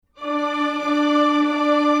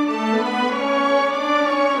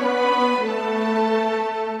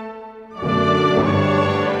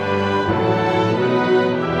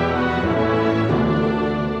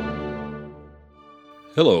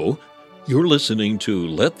listening to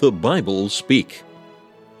Let the Bible Speak.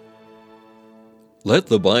 Let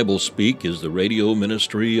the Bible Speak is the radio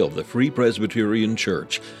ministry of the Free Presbyterian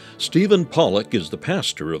Church. Stephen Pollock is the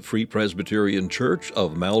pastor of Free Presbyterian Church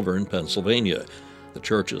of Malvern, Pennsylvania. The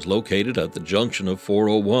church is located at the junction of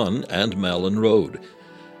 401 and Malin Road.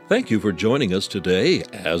 Thank you for joining us today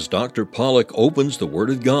as Dr. Pollock opens the Word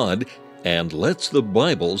of God and lets the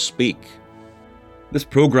Bible speak. This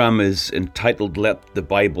program is entitled Let the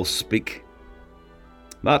Bible Speak.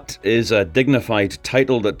 That is a dignified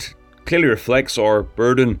title that clearly reflects our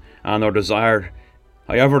burden and our desire.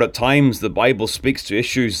 However, at times the Bible speaks to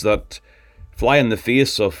issues that fly in the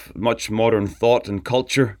face of much modern thought and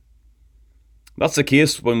culture. That's the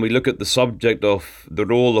case when we look at the subject of the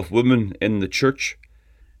role of women in the church.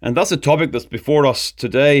 And that's a topic that's before us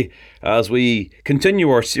today as we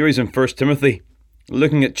continue our series in 1 Timothy,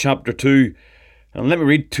 looking at chapter 2. And let me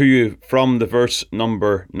read to you from the verse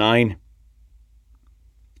number 9.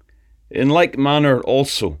 In like manner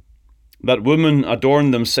also, that women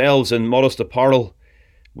adorn themselves in modest apparel,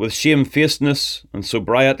 with shamefacedness and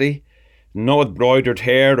sobriety, not with broidered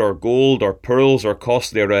hair or gold or pearls or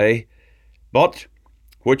costly array, but,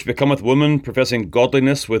 which becometh woman professing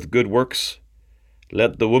godliness with good works,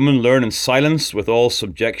 let the woman learn in silence with all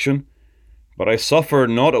subjection. But I suffer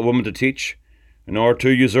not a woman to teach, nor to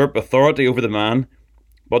usurp authority over the man,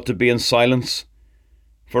 but to be in silence.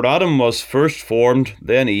 For Adam was first formed,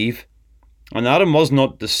 then Eve. And Adam was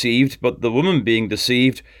not deceived, but the woman being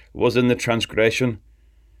deceived was in the transgression.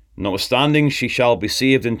 Notwithstanding she shall be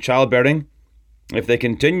saved in childbearing, if they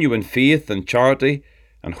continue in faith and charity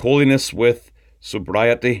and holiness with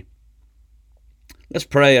sobriety. Let's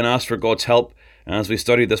pray and ask for God's help as we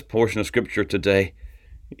study this portion of Scripture today.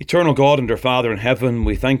 Eternal God and our Father in heaven,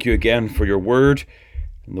 we thank you again for your word,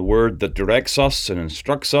 and the word that directs us and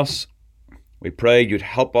instructs us. We pray you'd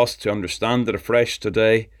help us to understand it afresh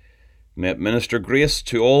today. May it minister grace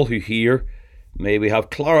to all who hear. May we have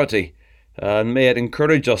clarity, and may it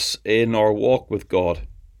encourage us in our walk with God.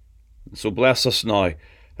 So bless us now,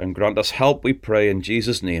 and grant us help, we pray in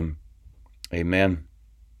Jesus' name. Amen.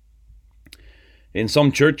 In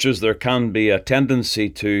some churches there can be a tendency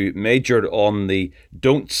to major on the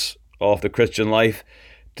don'ts of the Christian life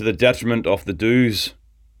to the detriment of the do's.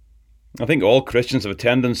 I think all Christians have a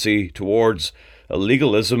tendency towards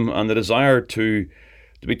legalism and the desire to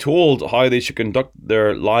be told how they should conduct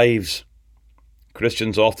their lives.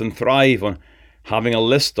 Christians often thrive on having a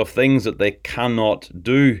list of things that they cannot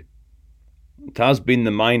do. It has been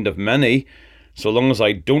the mind of many, so long as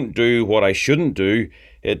I don't do what I shouldn't do,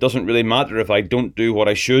 it doesn't really matter if I don't do what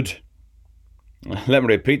I should. Let me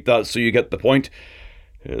repeat that so you get the point.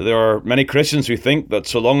 There are many Christians who think that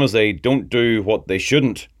so long as they don't do what they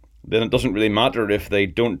shouldn't, then it doesn't really matter if they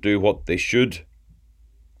don't do what they should.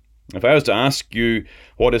 If I was to ask you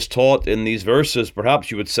what is taught in these verses, perhaps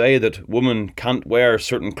you would say that women can't wear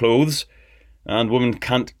certain clothes and women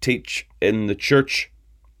can't teach in the church.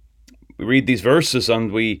 We read these verses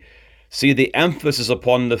and we see the emphasis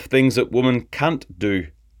upon the things that women can't do.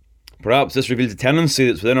 Perhaps this reveals a tendency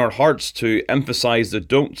that's within our hearts to emphasize the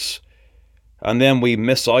don'ts, and then we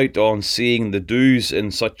miss out on seeing the do's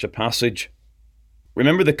in such a passage.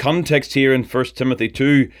 Remember, the context here in 1 Timothy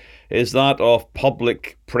 2 is that of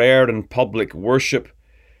public prayer and public worship.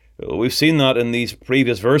 We've seen that in these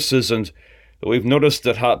previous verses, and we've noticed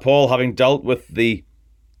that Paul, having dealt with the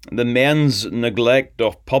men's neglect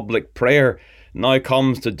of public prayer, now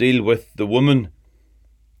comes to deal with the woman.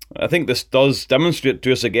 I think this does demonstrate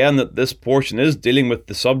to us again that this portion is dealing with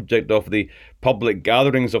the subject of the public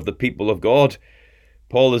gatherings of the people of God.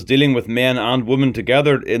 Paul is dealing with men and women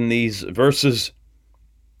together in these verses.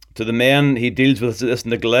 To the men, he deals with this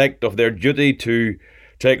neglect of their duty to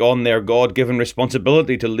take on their God-given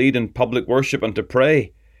responsibility to lead in public worship and to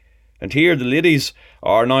pray. And here the ladies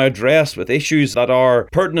are now addressed with issues that are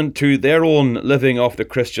pertinent to their own living of the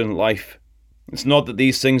Christian life. It's not that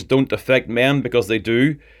these things don't affect men, because they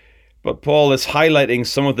do, but Paul is highlighting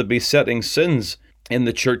some of the besetting sins in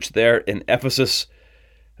the church there in Ephesus.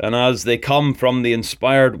 And as they come from the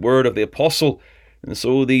inspired word of the apostle, and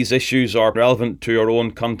so these issues are relevant to our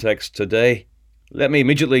own context today. Let me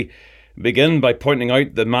immediately begin by pointing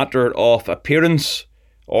out the matter of appearance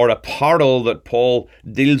or apparel that Paul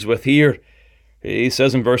deals with here. He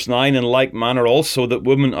says in verse 9, in like manner also that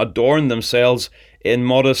women adorn themselves in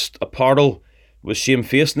modest apparel, with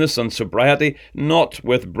shamefacedness and sobriety, not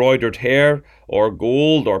with broidered hair or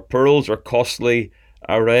gold or pearls or costly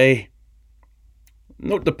array.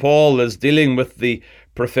 Note that Paul is dealing with the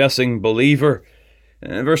professing believer.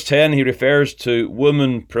 In verse 10, he refers to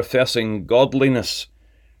women professing godliness,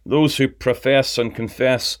 those who profess and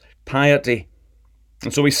confess piety.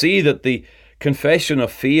 And so we see that the confession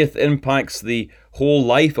of faith impacts the whole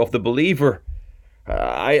life of the believer.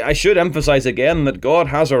 I should emphasize again that God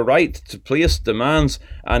has a right to place demands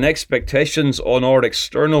and expectations on our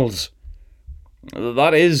externals.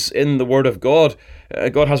 That is in the Word of God.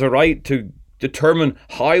 God has a right to determine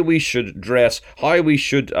how we should dress, how we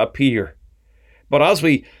should appear. But as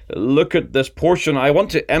we look at this portion, I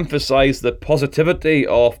want to emphasize the positivity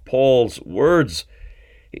of Paul's words.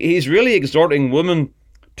 He's really exhorting women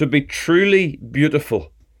to be truly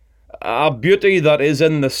beautiful, a beauty that is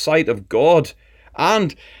in the sight of God,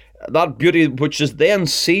 and that beauty which is then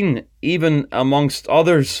seen even amongst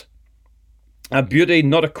others. A beauty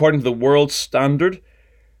not according to the world's standard,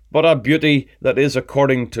 but a beauty that is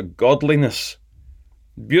according to godliness.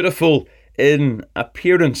 Beautiful in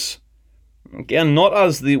appearance. Again, not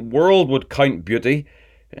as the world would count beauty,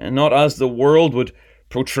 and not as the world would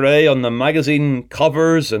portray on the magazine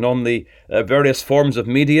covers and on the various forms of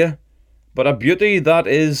media, but a beauty that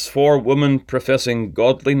is for women professing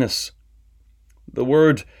godliness. The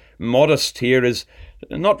word modest here is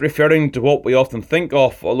not referring to what we often think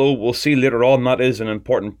of, although we'll see later on that is an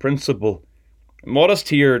important principle. Modest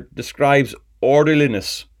here describes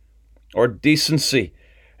orderliness or decency,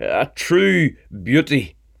 a true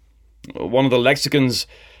beauty. One of the lexicons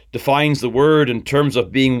defines the word in terms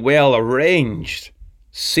of being well arranged,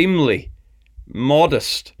 seemly,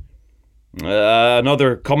 modest.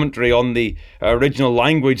 Another commentary on the original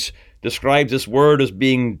language describes this word as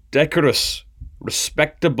being decorous,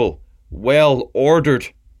 respectable, well ordered.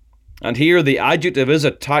 And here the adjective is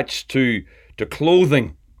attached to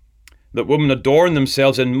clothing, that women adorn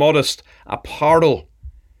themselves in modest apparel.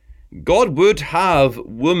 God would have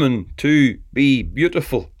women to be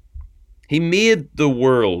beautiful. He made the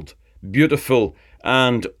world beautiful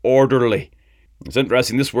and orderly. It's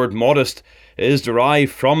interesting, this word modest is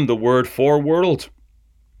derived from the word for world.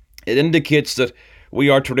 It indicates that we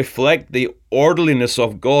are to reflect the orderliness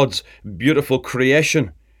of God's beautiful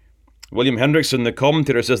creation. William Hendrickson, the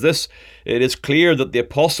commentator, says this: it is clear that the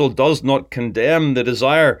apostle does not condemn the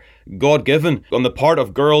desire God-given on the part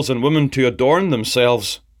of girls and women to adorn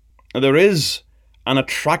themselves. There is an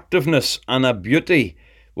attractiveness and a beauty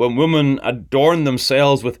when women adorn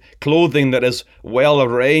themselves with clothing that is well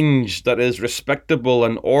arranged, that is respectable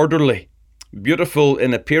and orderly, beautiful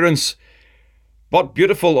in appearance, but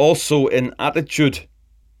beautiful also in attitude.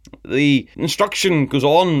 The instruction goes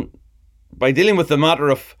on by dealing with the matter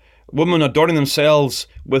of women adorning themselves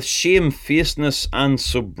with shamefacedness and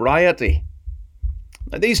sobriety.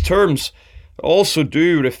 Now, these terms also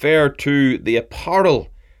do refer to the apparel,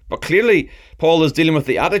 but clearly Paul is dealing with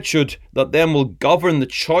the attitude that then will govern the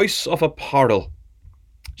choice of apparel.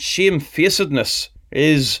 Shamefacedness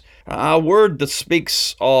is a word that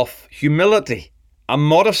speaks of humility, a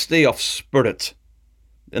modesty of spirit.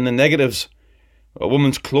 In the negatives, a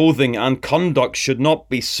woman's clothing and conduct should not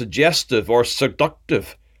be suggestive or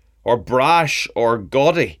seductive or brash or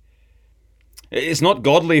gaudy. It's not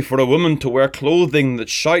godly for a woman to wear clothing that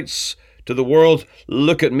shouts to the world,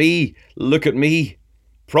 "Look at me, look at me."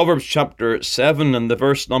 Proverbs chapter 7 and the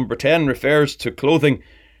verse number 10 refers to clothing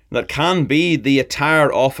that can be the attire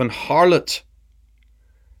of an harlot.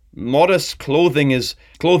 Modest clothing is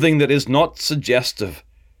clothing that is not suggestive,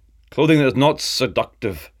 clothing that is not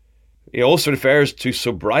seductive. He also refers to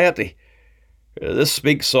sobriety. This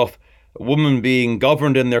speaks of a woman being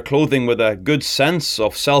governed in their clothing with a good sense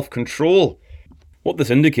of self-control. What this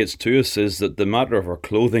indicates to us is that the matter of our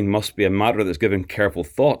clothing must be a matter that's given careful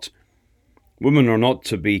thought. Women are not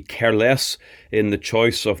to be careless in the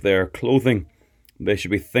choice of their clothing. They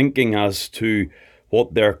should be thinking as to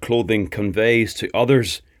what their clothing conveys to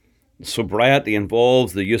others. Sobriety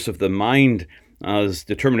involves the use of the mind as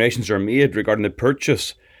determinations are made regarding the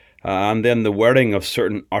purchase and then the wearing of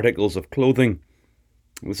certain articles of clothing.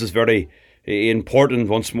 This is very important.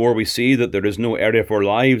 Once more, we see that there is no area of our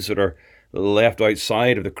lives that are left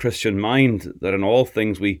outside of the Christian mind, that in all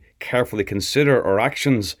things we carefully consider our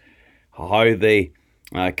actions, how they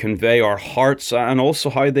convey our hearts, and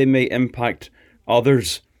also how they may impact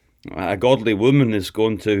others. A godly woman is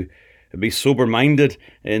going to be sober-minded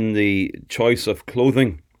in the choice of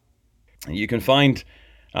clothing. You can find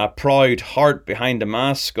a proud heart behind a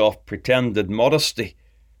mask of pretended modesty.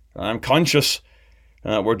 I'm conscious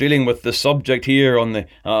we're dealing with the subject here on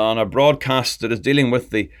a broadcast that is dealing with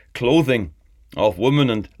the clothing of women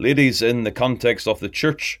and ladies in the context of the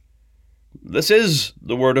church. This is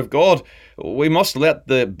the Word of God. We must let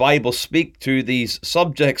the Bible speak to these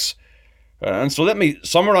subjects. And so let me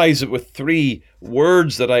summarize it with 3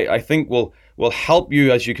 words that I think will help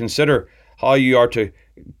you as you consider how you are to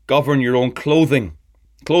govern your own clothing.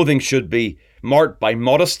 Clothing should be marked by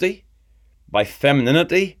modesty, by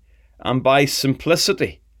femininity, and by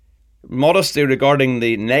simplicity. Modesty regarding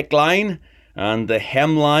the neckline and the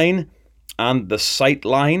hemline and the sight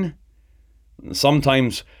line.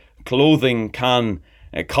 Sometimes clothing can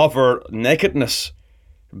cover nakedness,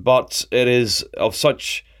 but it is of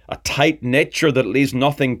such a tight nature that it leaves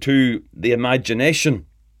nothing to the imagination.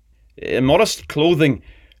 Immodest clothing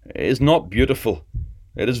is not beautiful.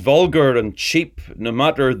 It is vulgar and cheap, no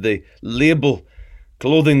matter the label.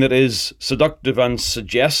 Clothing that is seductive and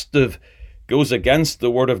suggestive goes against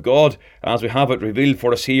the Word of God, as we have it revealed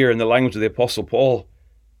for us here in the language of the Apostle Paul.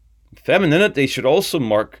 Femininity should also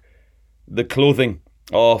mark the clothing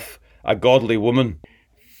of a godly woman.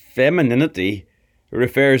 Femininity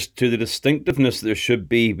refers to the distinctiveness there should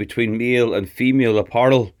be between male and female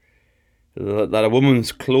apparel, that a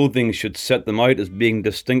woman's clothing should set them out as being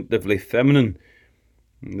distinctively feminine.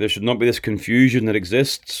 There should not be this confusion that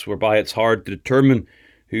exists, whereby it's hard to determine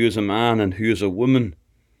who is a man and who is a woman.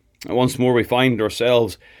 And once more we find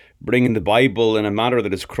ourselves bringing the Bible in a manner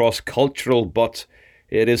that is cross-cultural, but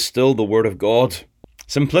it is still the Word of God.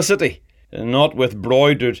 Simplicity, not with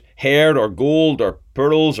broidered hair or gold or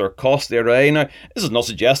pearls or costly array. Now, this is not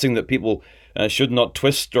suggesting that people should not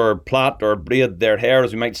twist or plait or braid their hair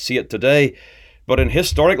as we might see it today, but in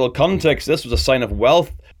historical context, this was a sign of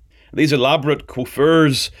wealth. These elaborate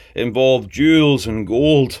coiffures involved jewels and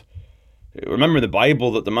gold. Remember in the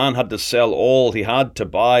Bible that the man had to sell all he had to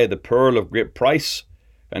buy the pearl of great price.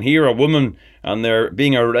 And here a woman, and they're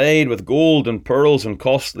being arrayed with gold and pearls and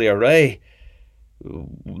costly array.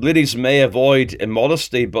 Ladies may avoid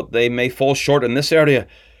immodesty, but they may fall short in this area.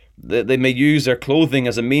 They may use their clothing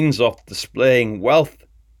as a means of displaying wealth.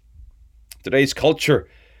 Today's culture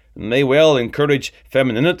may well encourage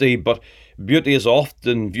femininity, but beauty is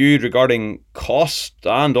often viewed regarding cost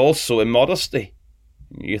and also immodesty.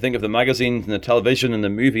 You think of the magazines and the television and the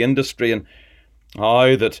movie industry, and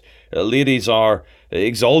how that ladies are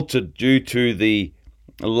exalted due to the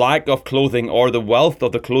lack of clothing or the wealth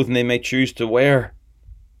of the clothing they may choose to wear.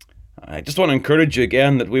 I just want to encourage you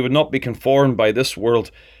again that we would not be conformed by this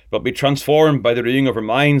world, but be transformed by the renewing of our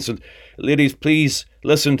minds. And ladies, please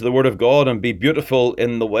listen to the Word of God and be beautiful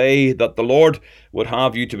in the way that the Lord would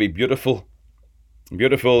have you to be beautiful.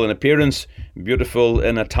 Beautiful in appearance, beautiful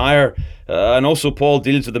in attire, and also Paul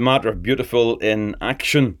deals with the matter of beautiful in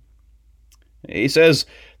action. He says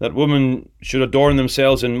that women should adorn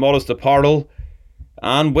themselves in modest apparel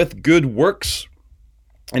and with good works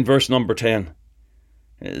in verse number 10.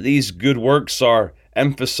 These good works are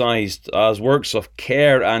emphasized as works of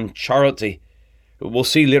care and charity. We'll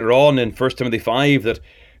see later on in 1 Timothy 5 that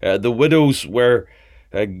the widows were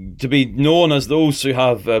to be known as those who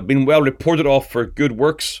have been well reported of for good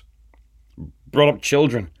works, brought up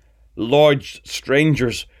children, lodged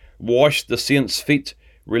strangers, washed the saints' feet,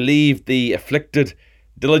 relieved the afflicted,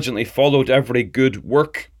 diligently followed every good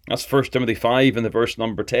work. That's 1 Timothy 5 in the verse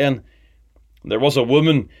number 10. There was a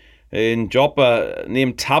woman in Joppa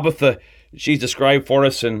named Tabitha. She's described for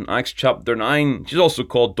us in Acts chapter 9. She's also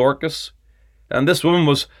called Dorcas. And this woman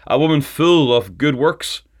was a woman full of good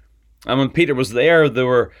works. And when Peter was there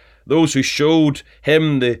were those who showed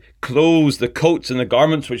him the clothes, the coats and the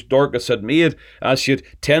garments which Dorcas had made as she had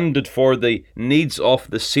tended for the needs of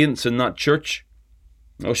the saints in that church.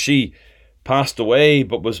 Now, she passed away,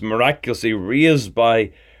 but was miraculously raised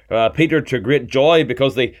by Peter to great joy,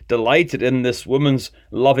 because they delighted in this woman's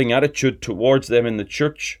loving attitude towards them in the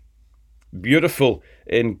church. Beautiful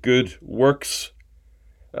in good works.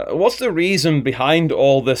 What's the reason behind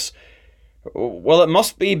all this? Well, it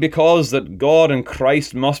must be because that God and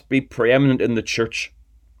Christ must be preeminent in the church.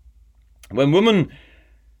 When women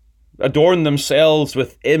adorn themselves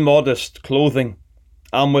with immodest clothing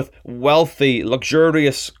and with wealthy,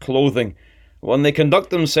 luxurious clothing, when they conduct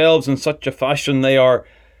themselves in such a fashion, they are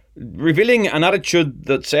revealing an attitude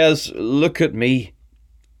that says, look at me.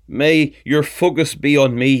 May your focus be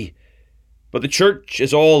on me. But the church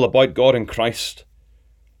is all about God and Christ.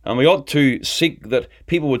 And we ought to seek that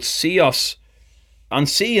people would see us and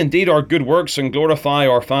see indeed our good works and glorify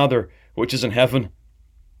our Father which is in heaven.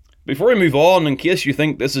 Before we move on, in case you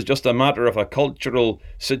think this is just a matter of a cultural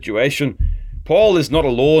situation, Paul is not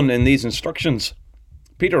alone in these instructions.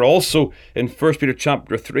 Peter also, in 1 Peter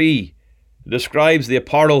chapter 3, describes the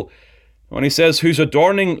apparel when he says, whose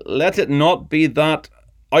adorning, let it not be that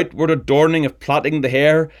outward adorning of plaiting the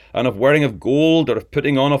hair and of wearing of gold or of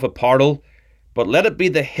putting on of apparel, but let it be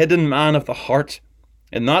the hidden man of the heart,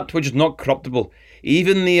 in that which is not corruptible,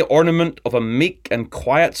 even the ornament of a meek and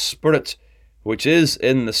quiet spirit, which is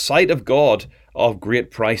in the sight of God of great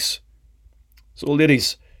price. So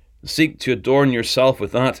ladies, Seek to adorn yourself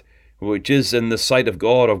with that which is in the sight of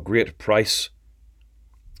God of great price.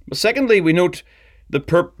 But secondly, we note the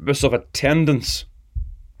purpose of attendance.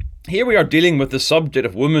 Here we are dealing with the subject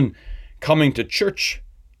of women coming to church.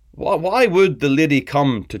 Why would the lady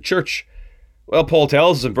come to church? Well, Paul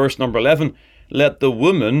tells us in verse number 11, let the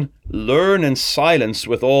woman learn in silence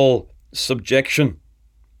with all subjection.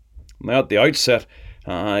 Now, at the outset,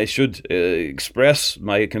 I should express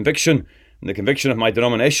my conviction, and the conviction of my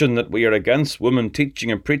denomination, that we are against women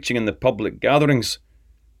teaching and preaching in the public gatherings.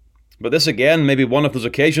 But this again may be one of those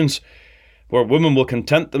occasions where women will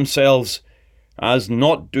content themselves as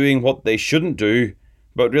not doing what they shouldn't do,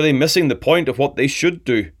 but really missing the point of what they should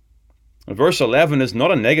do. Verse 11 is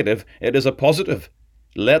not a negative, it is a positive.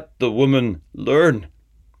 Let the woman learn.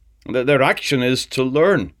 Their action is to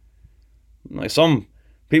learn. Now, some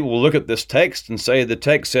people will look at this text and say the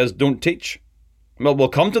text says don't teach. Well, we'll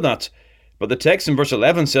come to that, but the text in verse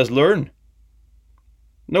 11 says learn.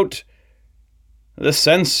 Note, this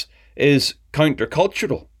sense is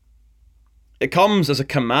countercultural. It comes as a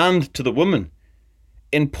command to the woman.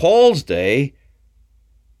 In Paul's day,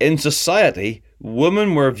 in society,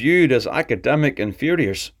 women were viewed as academic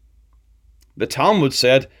inferiors. The Talmud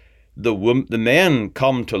said, the men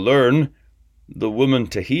come to learn, the women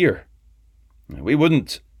to hear. We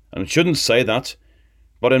wouldn't and shouldn't say that,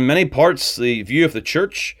 but in many parts the view of the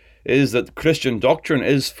church is that Christian doctrine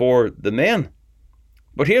is for the men.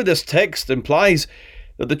 But here this text implies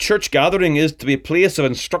that the church gathering is to be a place of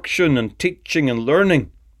instruction and teaching and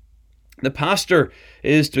learning. The pastor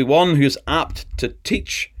is to be one who is apt to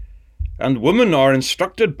teach, and women are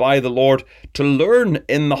instructed by the Lord to learn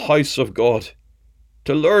in the house of God,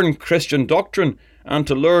 to learn Christian doctrine and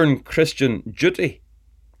to learn Christian duty.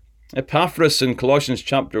 Epaphras in Colossians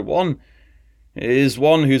chapter 1 is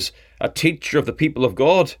one who's a teacher of the people of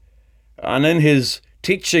God, and in his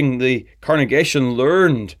teaching the congregation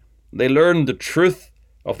they learned the truth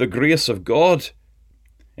of the grace of God.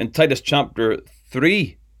 In Titus chapter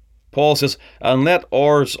 3, Paul says, and let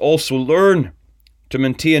ours also learn to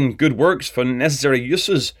maintain good works for necessary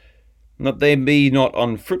uses, that they be not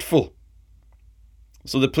unfruitful.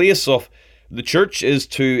 So the place of the church is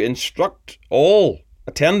to instruct all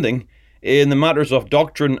attending in the matters of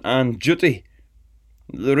doctrine and duty.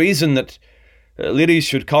 The reason that ladies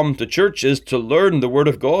should come to church is to learn the Word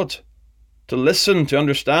of God, to listen, to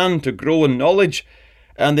understand, to grow in knowledge,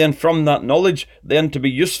 and then from that knowledge then to be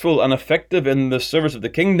useful and effective in the service of the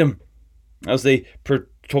kingdom as they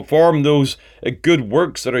perform those good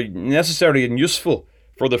works that are necessary and useful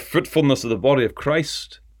for the fruitfulness of the body of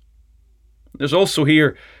Christ. There's also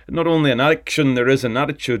here not only an action, there is an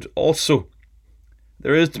attitude also.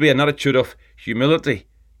 There is to be an attitude of humility.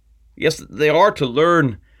 Yes, they are to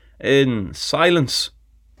learn in silence.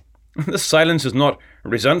 This silence is not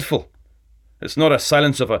resentful. It's not a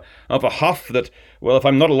silence of a huff that, well, if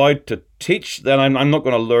I'm not allowed to teach, then I'm not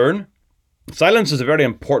going to learn. Silence is a very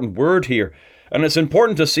important word here, and it's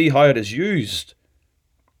important to see how it is used.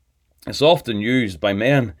 It's often used by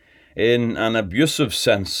men in an abusive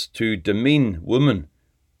sense to demean women.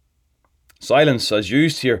 Silence, as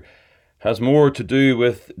used here, has more to do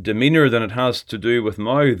with demeanour than it has to do with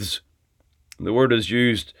mouths. The word is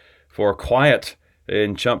used for quiet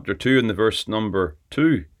in chapter 2 in the verse number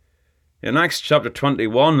 2. In Acts chapter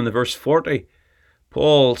 21 in the verse 40,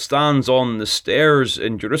 Paul stands on the stairs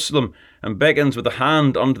in Jerusalem and beckons with a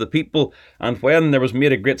hand unto the people, and when there was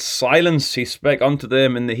made a great silence, he spake unto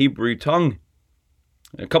them in the Hebrew tongue.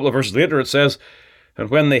 A couple of verses later it says,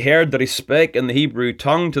 and when they heard that he spake in the Hebrew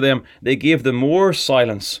tongue to them, they gave them more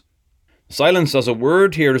silence. Silence as a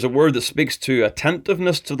word here is a word that speaks to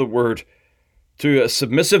attentiveness to the word, to a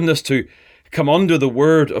submissiveness to come under the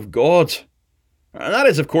word of God. And that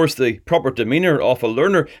is, of course, the proper demeanour of a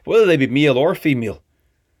learner, whether they be male or female.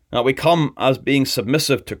 Now we come as being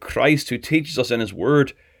submissive to Christ who teaches us in his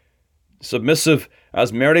word, submissive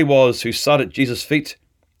as Mary was who sat at Jesus' feet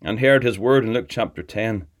and heard his word in Luke chapter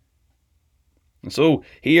 10. And so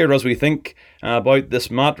here, as we think about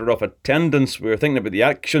this matter of attendance, we're thinking about the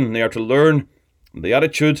action. They are to learn the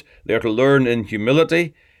attitude. They are to learn in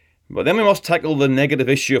humility. But then we must tackle the negative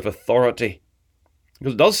issue of authority.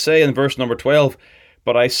 Because it does say in verse number 12,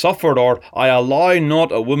 but I suffered, or I allow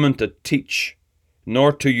not a woman to teach,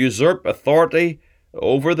 nor to usurp authority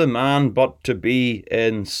over the man, but to be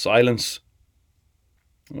in silence.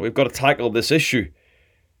 We've got to tackle this issue.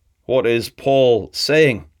 What is Paul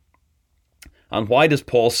saying? And why does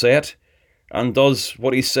Paul say it? And does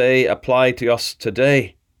what he say apply to us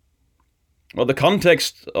today? Well, the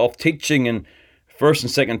context of teaching in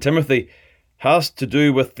 1st and 2nd Timothy has to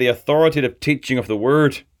do with the authoritative teaching of the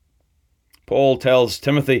word. Paul tells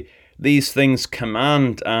Timothy, these things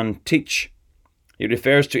command and teach. He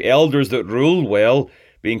refers to elders that rule well,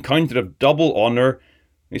 being counted of double honour,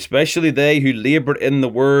 especially they who labour in the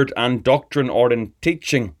word and doctrine or in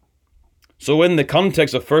teaching. So in the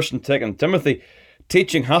context of 1 and 2 Timothy,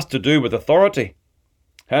 teaching has to do with authority.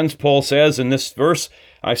 Hence Paul says in this verse,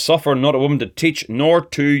 I suffer not a woman to teach, nor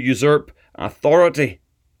to usurp authority.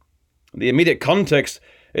 The immediate context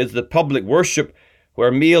is the public worship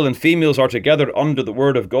where male and females are together under the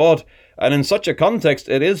word of God. And in such a context,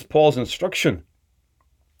 it is Paul's instruction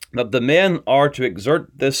that the men are to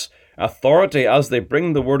exert this authority as they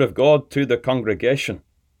bring the word of God to the congregation.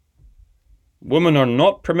 Women are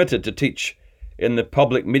not permitted to teach in the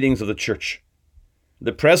public meetings of the church.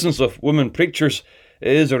 The presence of women preachers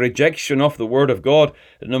is a rejection of the word of God,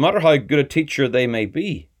 no matter how good a teacher they may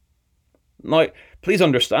be. Now, please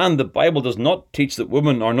understand, the Bible does not teach that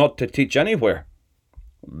women are not to teach anywhere.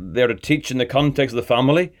 They're to teach in the context of the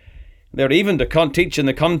family. They're even to teach in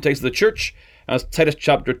the context of the church, as Titus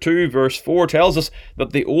chapter 2 verse 4 tells us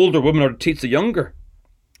that the older women are to teach the younger.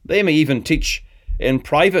 They may even teach in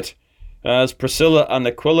private, as Priscilla and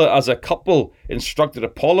Aquila as a couple instructed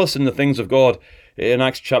Apollos in the things of God in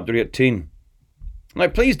Acts chapter 18. Now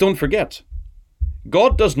please don't forget,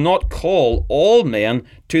 God does not call all men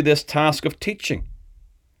to this task of teaching.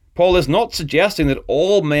 Paul is not suggesting that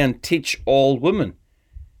all men teach all women.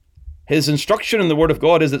 His instruction in the Word of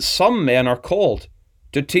God is that some men are called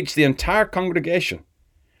to teach the entire congregation,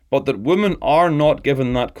 but that women are not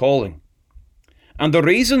given that calling. And the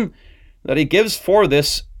reason that he gives for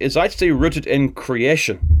this is actually rooted in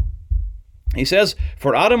creation. He says,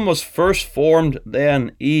 for Adam was first formed,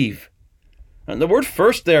 then Eve. And the word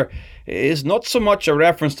first there is not so much a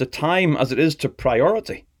reference to time as it is to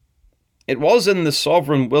priority. It was in the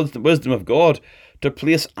sovereign wisdom of God to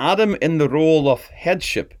place Adam in the role of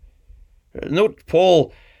headship. Note,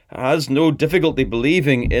 Paul has no difficulty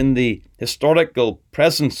believing in the historical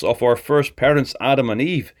presence of our first parents, Adam and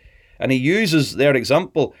Eve, and he uses their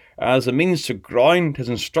example as a means to ground his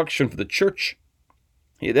instruction for the church.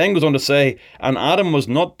 He then goes on to say, and Adam was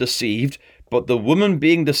not deceived, but the woman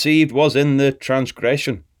being deceived was in the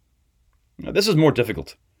transgression. Now, this is more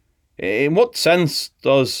difficult. In what sense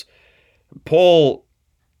does Paul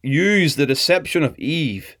use the deception of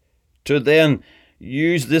Eve to then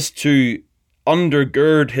use this to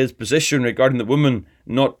undergird his position regarding the woman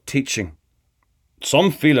not teaching?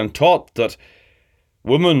 Some feel and taught that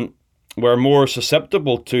women were more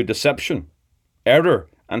susceptible to deception, error,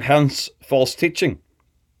 and hence false teaching.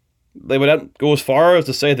 They would go as far as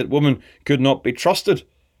to say that women could not be trusted.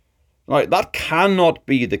 Now, that cannot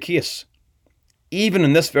be the case. Even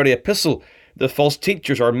in this very epistle, the false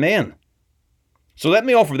teachers are men. So let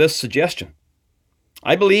me offer this suggestion.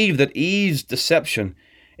 I believe that Eve's deception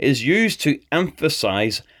is used to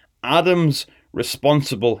emphasize Adam's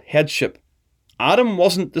responsible headship. Adam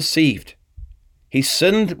wasn't deceived. He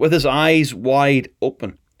sinned with his eyes wide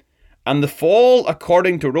open. And the fall,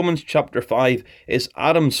 according to Romans chapter 5, is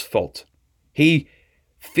Adam's fault. He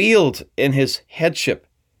failed in his headship,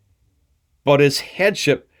 but his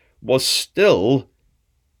headship was still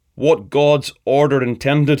what God's order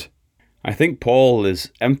intended. I think Paul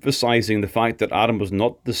is emphasizing the fact that Adam was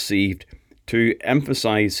not deceived to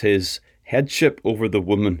emphasize his headship over the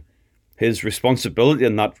woman, his responsibility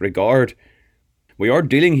in that regard. We are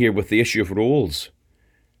dealing here with the issue of roles.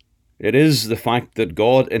 It is the fact that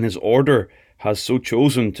God in his order has so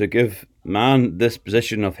chosen to give man this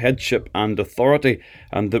position of headship and authority,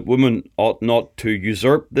 and that women ought not to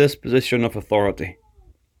usurp this position of authority.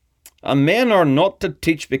 And men are not to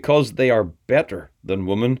teach because they are better than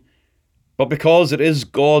women, but because it is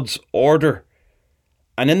God's order.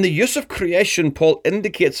 And in the use of creation, Paul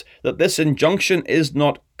indicates that this injunction is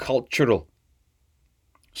not cultural.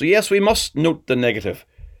 So yes, we must note the negative.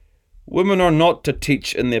 Women are not to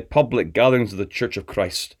teach in the public gatherings of the Church of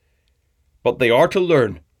Christ, but they are to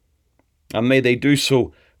learn, and may they do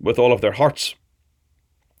so with all of their hearts.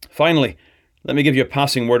 Finally, let me give you a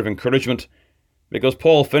passing word of encouragement, because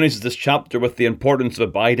Paul finishes this chapter with the importance of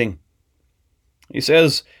abiding. He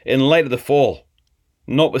says, in light of the fall,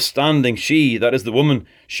 notwithstanding she, that is the woman,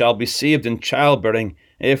 shall be saved in childbearing,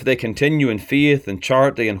 if they continue in faith and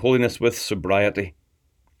charity and holiness with sobriety.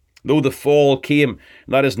 Though the fall came,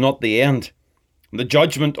 that is not the end. The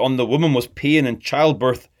judgment on the woman was pain in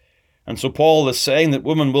childbirth. And so Paul is saying that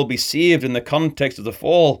women will be saved in the context of the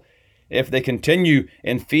fall if they continue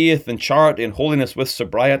in faith and charity and holiness with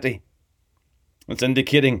sobriety. It's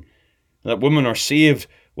indicating that women are saved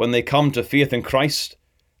when they come to faith in Christ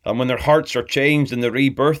and when their hearts are changed in the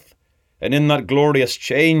rebirth. And in that glorious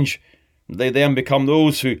change, they then become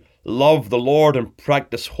those who love the Lord and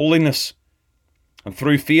practice holiness. And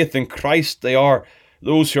through faith in Christ, they are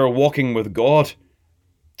those who are walking with God.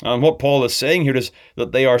 And what Paul is saying here is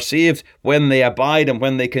that they are saved when they abide and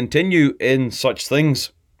when they continue in such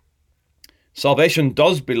things. Salvation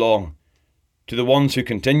does belong to the ones who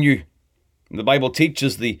continue. The Bible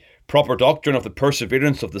teaches the proper doctrine of the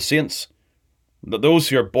perseverance of the saints, that those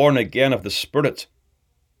who are born again of the Spirit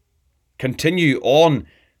continue on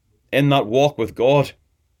in that walk with God.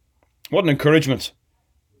 What an encouragement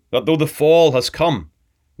that though the fall has come,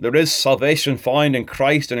 there is salvation found in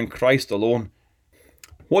Christ and in Christ alone.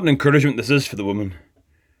 What an encouragement this is for the woman.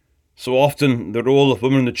 So often the role of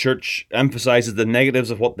women in the church emphasises the negatives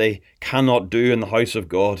of what they cannot do in the house of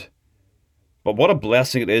God. But what a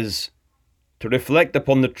blessing it is to reflect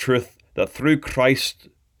upon the truth that through Christ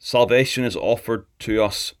salvation is offered to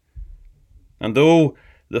us. And though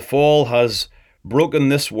the fall has broken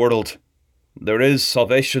this world, there is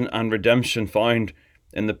salvation and redemption found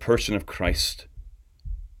in the person of Christ.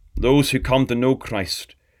 Those who come to know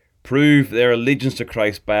Christ prove their allegiance to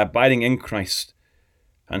Christ by abiding in Christ.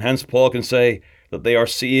 And hence Paul can say that they are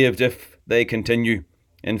saved if they continue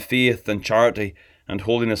in faith and charity and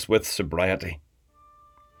holiness with sobriety.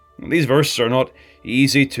 These verses are not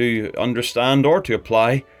easy to understand or to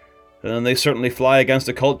apply, and they certainly fly against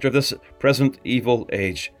the culture of this present evil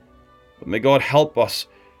age. But may God help us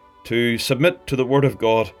to submit to the Word of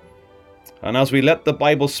God, and as we let the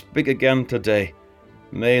Bible speak again today,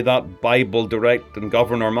 may that Bible direct and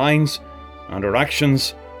govern our minds and our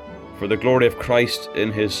actions for the glory of Christ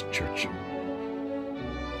in His church.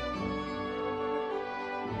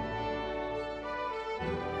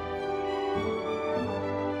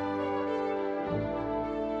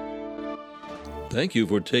 Thank you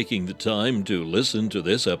for taking the time to listen to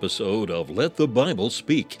this episode of Let the Bible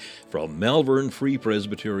Speak from Malvern Free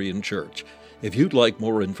Presbyterian Church. If you'd like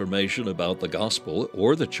more information about the gospel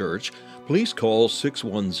or the church, please call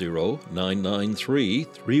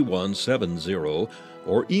 610-993-3170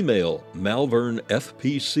 or email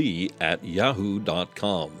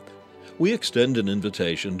malvernfpc@yahoo.com. We extend an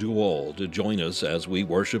invitation to all to join us as we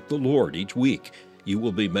worship the Lord each week. You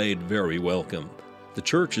will be made very welcome. The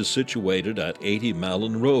church is situated at 80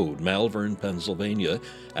 Malin Road, Malvern, Pennsylvania,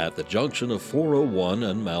 at the junction of 401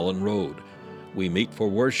 and Malin Road. We meet for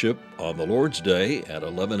worship on the Lord's Day at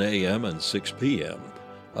 11 a.m. and 6 p.m.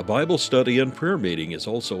 A Bible study and prayer meeting is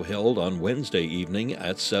also held on Wednesday evening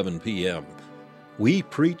at 7 p.m. We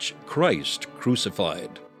preach Christ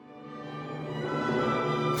crucified.